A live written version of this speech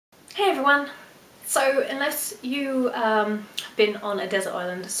Hey everyone! So unless you have been on a desert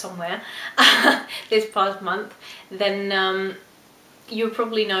island somewhere this past month, then you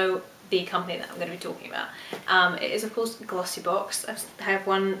probably know the company that I'm going to be talking about. It is of course GlossyBox. I have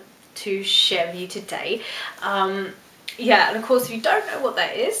one to share with you today. Yeah, and of course if you don't know what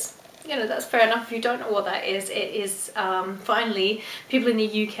that is, you know, that's fair enough. If you don't know what that is, it is finally, people in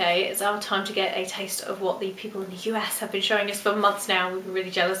the UK, it's our time to get a taste of what the people in the US have been showing us for months now. We've been really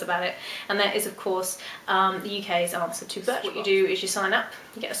jealous about it. And that is, of course, the UK's answer to Birchbox. What you do is you sign up,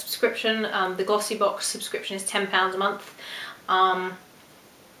 you get a subscription. The GlossyBox subscription is £10 a month.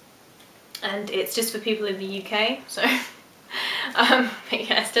 And it's just for people in the UK, so yeah,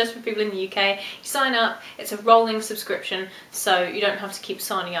 it's just for people in the UK. You sign up, it's a rolling subscription, so you don't have to keep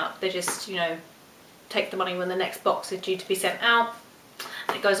signing up. They just, you know, take the money when the next box is due to be sent out.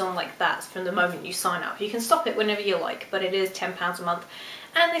 And it goes on like that from the moment you sign up. You can stop it whenever you like, but it is £10 a month.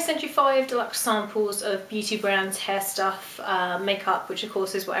 And they send you 5 deluxe samples of beauty brands, hair stuff, makeup, which of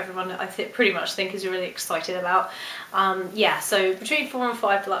course is what everyone I pretty much think is really excited about. Yeah, so between 4 and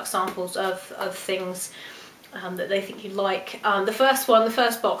 5 deluxe samples of things that they think you'd like. The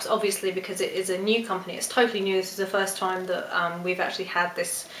first box, obviously, because it is a new company, it's totally new. This is the first time that we've actually had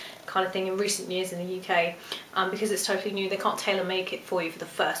this kind of thing in recent years in the UK. Because it's totally new, they can't tailor make it for you for the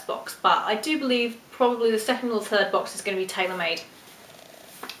first box, but I do believe probably the second or third box is going to be tailor made.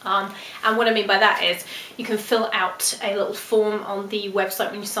 And what I mean by that is you can fill out a little form on the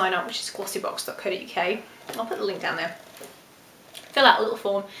website when you sign up, which is glossybox.co.uk. I'll put the link down there. Fill out a little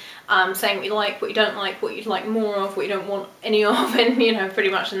form saying what you like, what you don't like, what you'd like more of, what you don't want any of, and you know, pretty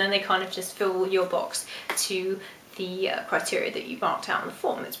much, and then they kind of just fill your box to the criteria that you marked out on the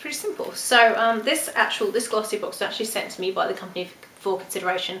form. It's pretty simple. So this GlossyBox was actually sent to me by the company for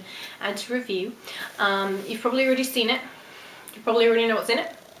consideration and to review. You've probably already seen it. You probably already know what's in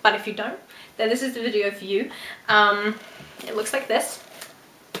it, but if you don't, then this is the video for you. It looks like this.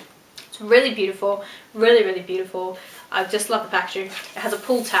 It's really beautiful, really beautiful. I just love the packaging. It has a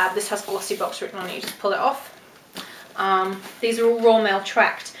pull tab. This has GlossyBox written on it. You just pull it off. These are all raw mail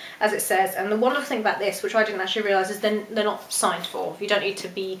tracked, as it says. And the wonderful thing about this, which I didn't actually realise, is they're not signed for. You don't need to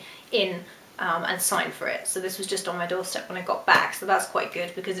be in and sign for it. So this was just on my doorstep when I got back. So that's quite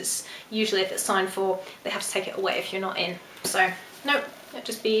good, because it's usually, if it's signed for, they have to take it away if you're not in. So no, it'll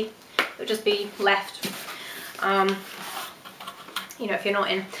just be left. You know, if you're not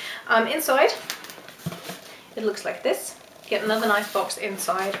in. Inside, it looks like this. Get another nice box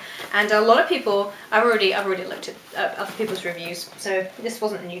inside, and a lot of people, I've already looked at other people's reviews, so this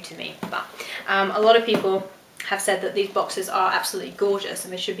wasn't new to me, but a lot of people have said that these boxes are absolutely gorgeous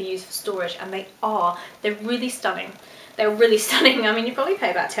and they should be used for storage, and they are. They're really stunning. They're really stunning. I mean, you probably pay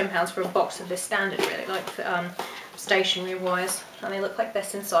about £10 for a box of this standard, really, like stationery wise, and they look like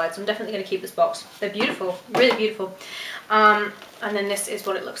this inside, so I'm definitely going to keep this box. They're beautiful, really beautiful. And then this is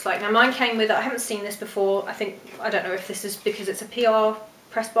what it looks like. Now mine came with, I haven't seen this before, I don't know if this is because it's a PR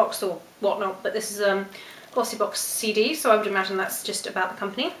press box or whatnot, but this is GlossyBox CD, so I would imagine that's just about the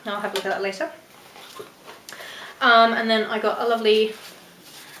company. I'll have a look at that later. And then I got a lovely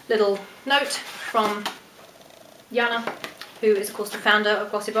little note from Jana, who is of course the founder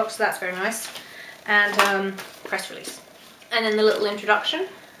of GlossyBox, so that's very nice, and press release. And then the little introduction,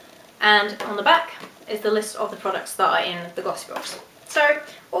 and on the back is the list of the products that are in the GlossyBox. So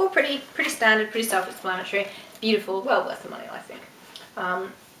all pretty standard, pretty self-explanatory, beautiful, well worth the money, I think.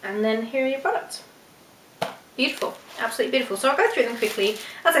 And then here are your products. Beautiful, absolutely beautiful. So I'll go through them quickly.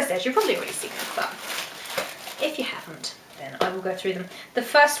 As I said, you've probably already seen them, but if you haven't, then I will go through them. The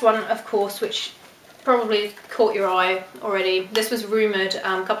first one, of course, which probably caught your eye already. This was rumoured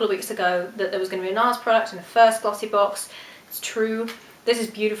a couple of weeks ago that there was going to be a NARS product in the first GlossyBox. It's true. This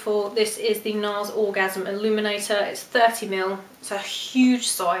is beautiful. This is the NARS Orgasm Illuminator. It's 30mm. It's a huge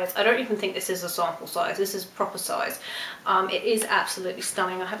size. I don't even think this is a sample size. This is proper size. It is absolutely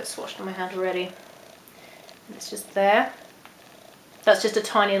stunning. I have it swatched on my hand already. And it's just there. That's just a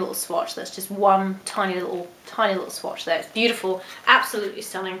tiny little swatch. That's just one tiny little swatch there. It's beautiful. Absolutely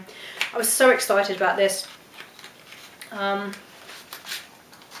stunning. I was so excited about this. And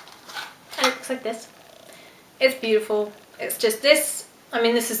it looks like this. It's beautiful. It's just this. I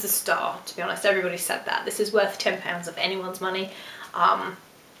mean, this is the star, to be honest. Everybody said that. This is worth £10 of anyone's money.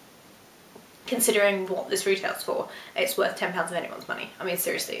 Considering what this retails for, it's worth £10 of anyone's money. I mean,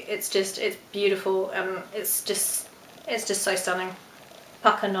 seriously, it's beautiful. It's just so stunning.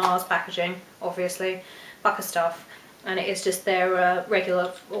 Pucker NARS packaging, obviously, Pucker stuff, and it is just their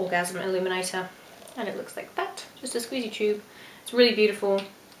regular Orgasm Illuminator, and it looks like that, just a squeezy tube. It's really beautiful.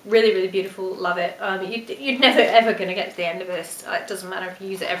 Really, really beautiful, love it. You're never ever going to get to the end of this. It doesn't matter if you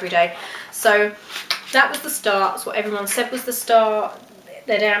use it every day. So that was the start. That's what everyone said was the start.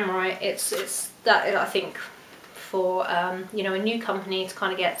 They're damn right. It's that, I think, for you know, a new company to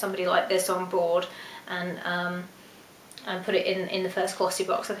kind of get somebody like this on board and put it in the first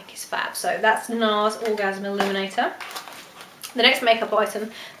GlossyBox, I think is fab. So that's NARS Orgasm Illuminator. The next makeup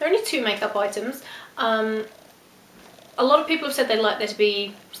item, there are only 2 makeup items. A lot of people have said they'd like there to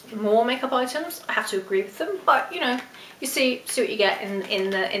be more makeup items. I have to agree with them, but you know, you see what you get in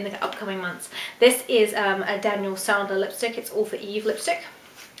the upcoming months. This is a Daniel Sandler lipstick. It's All for Eve lipstick.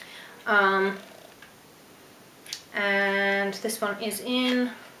 And this one is in,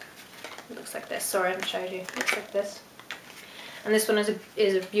 it looks like this. Sorry, I haven't showed you. It looks like this. And this one is a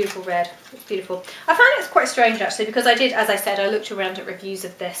beautiful red. It's beautiful. I found it's quite strange actually, because I did, as I said, I looked around at reviews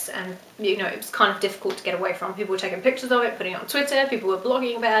of this, and you know, it was kind of difficult to get away from. People were taking pictures of it, putting it on Twitter, people were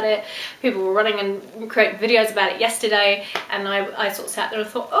blogging about it, people were running and creating videos about it yesterday, and I sort of sat there and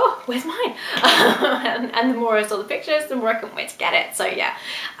thought, oh, where's mine? and the more I saw the pictures, the more I couldn't wait to get it. So yeah.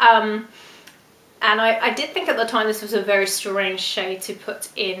 And I did think at the time this was a very strange shade to put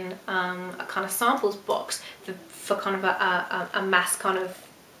in a kind of samples box for kind of a mass kind of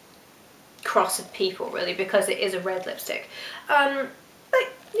cross of people, really, because it is a red lipstick. But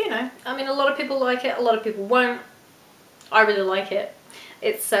you know, I mean, a lot of people like it, a lot of people won't. I really like it.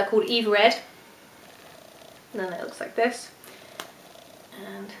 It's called Eve Red, and then it looks like this,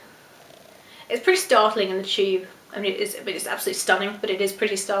 and it's pretty startling in the tube. I mean, it's absolutely stunning, but it is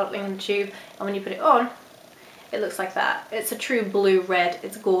pretty startling in the tube, and when you put it on, it looks like that. It's a true blue red.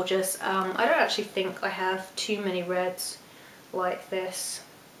 It's gorgeous. I don't actually think I have too many reds like this.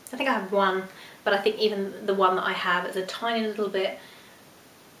 I think I have one, but I think even the one that I have is a tiny little bit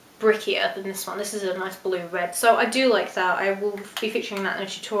brickier than this one. This is a nice blue red, so I do like that. I will be featuring that in a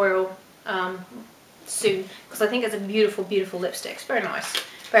tutorial soon, because I think it's a beautiful, beautiful lipstick. It's very nice,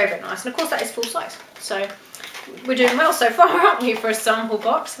 very, very nice, and of course that is full size. So we're doing well so far, aren't we, for a sample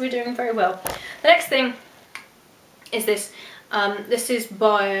box? We're doing very well. The next thing is this. This is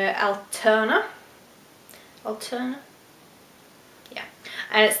by Alterna. Yeah.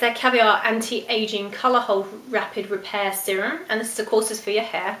 And it's their Caviar Anti-Aging Colour Hold Rapid Repair Serum. And this, of course, is for your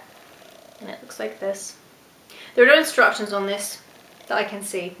hair. And it looks like this. There are no instructions on this that I can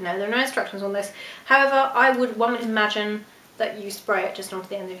see. No, there are no instructions on this. However, one would imagine that you spray it just onto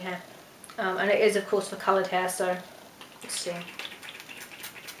the end of your hair. And it is, of course, for coloured hair, so let's see.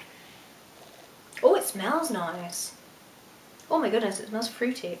 Oh, it smells nice. Oh my goodness, it smells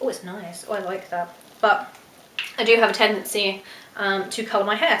fruity. Oh, it's nice. Oh, I like that. But I do have a tendency to colour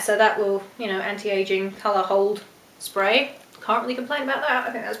my hair, so that will, you know, anti-aging colour hold spray. Can't really complain about that.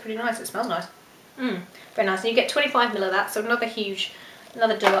 I think that's pretty nice. It smells nice. Very nice. And you get 25 ml of that, so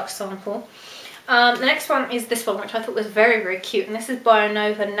another deluxe sample. The next one is this one, which I thought was very, very cute, and this is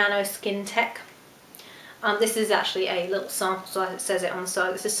Bionova Nano Skin Tech. This is actually a little sample, so it says it on the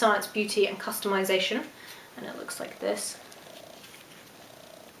side. This is Science, Beauty and Customization, and it looks like this.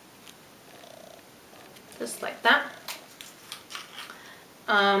 Just like that.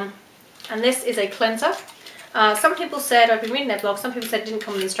 And this is a cleanser. Some people said, I've been reading their blog, some people said it didn't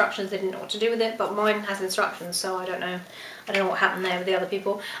come with instructions, they didn't know what to do with it, but mine has instructions, so I don't know what happened there with the other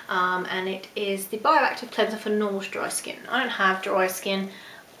people. And it is the Bioactive Cleanser for normal to dry skin. I don't have dry skin.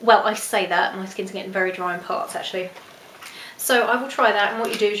 Well, I say that, my skin's getting very dry in parts actually. So I will try that, and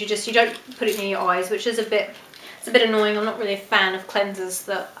what you do is you don't put it near your eyes, which is it's a bit annoying. I'm not really a fan of cleansers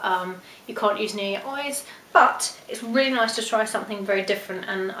that you can't use near your eyes, but it's really nice to try something very different.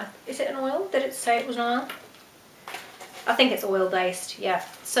 And is it an oil? Did it say it was an oil? I think it's oil based, yeah.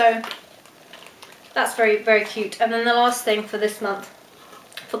 So that's very, very cute. And then the last thing for this month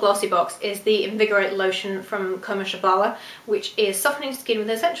for GlossyBox is the Invigorate Lotion from Koma Shabala, which is softening skin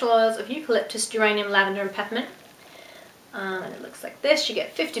with essential oils of eucalyptus, geranium, lavender and peppermint. And it looks like this. You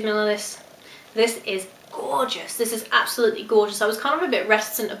get 50 ml of this. This is gorgeous. This is absolutely gorgeous. I was kind of a bit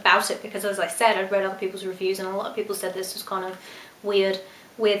reticent about it because, as I said, I'd read other people's reviews and a lot of people said this was kind of weird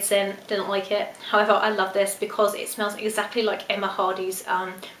scent, didn't like it. However, I love this because it smells exactly like Emma Hardy's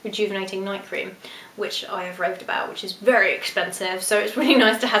Rejuvenating Night Cream, which I have raved about, which is very expensive. So it's really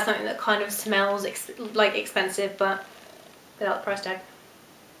nice to have something that kind of smells like expensive, but without the price tag.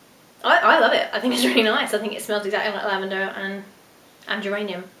 I love it. I think it's really nice. I think it smells exactly like lavender and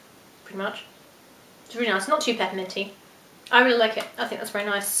geranium, pretty much. It's really nice. Not too pepperminty. I really like it. I think that's very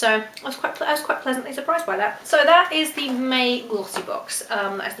nice. So I was quite pleasantly surprised by that. So that is the May GlossyBox.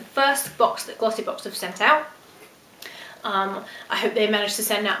 That's the first box that GlossyBox have sent out. I hope they manage to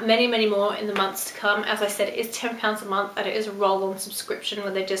send out many, many more in the months to come. As I said, it is £10 a month, and it is a roll-on subscription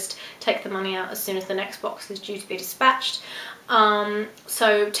where they just take the money out as soon as the next box is due to be dispatched. So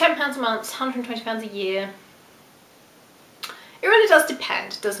 £10 a month, £120 a year. It really does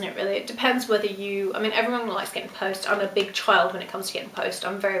depend, doesn't it, really? It depends whether you... I mean, everyone likes getting post. I'm a big child when it comes to getting post.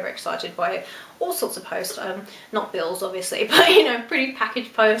 I'm very, very excited by all sorts of post. Not bills, obviously, but, you know, pretty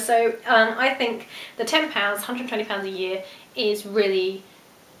packaged post. So I think the £10, £120 a year is really...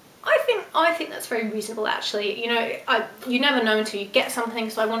 I think that's very reasonable, actually. You know, you never know until you get something,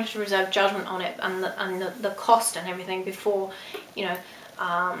 so I wanted to reserve judgment on it and the cost and everything before, you know,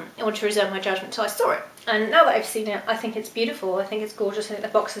 I wanted to reserve my judgment until I saw it. And now that I've seen it, I think it's beautiful. I think it's gorgeous. I think the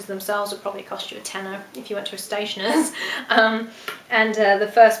boxes themselves would probably cost you a tenner if you went to a stationer's.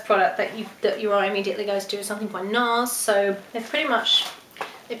 The first product that your eye immediately goes to is something by NARS. So they pretty much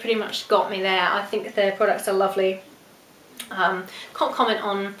got me there. I think their products are lovely. Can't comment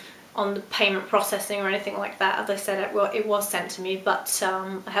on the payment processing or anything like that. As I said, it was sent to me, but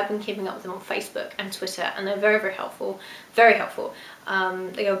I have been keeping up with them on Facebook and Twitter, and they're very, very helpful. Very helpful.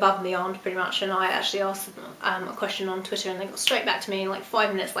 They go above and beyond pretty much, and I actually asked them a question on Twitter, and they got straight back to me like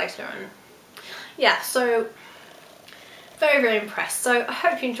 5 minutes later. And yeah, so very, very impressed. So I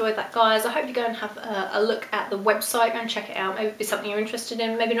hope you enjoyed that, guys. I hope you go and have a look at the website, go and check it out. Maybe it'd be something you're interested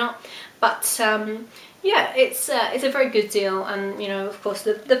in, maybe not. But yeah, it's a very good deal, and you know, of course,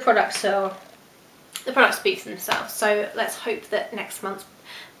 the products speak for themselves. So let's hope that next month's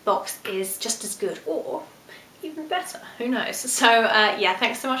box is just as good, or even better, who knows. So yeah,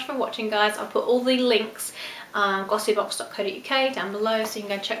 thanks so much for watching, guys. I'll put all the links, glossybox.co.uk, down below, so you can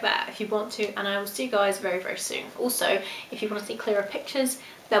go and check that out if you want to, and I will see you guys very, very soon. Also, if you want to see clearer pictures,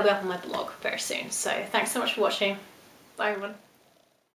 they'll be up on my blog very soon. So thanks so much for watching. Bye, everyone.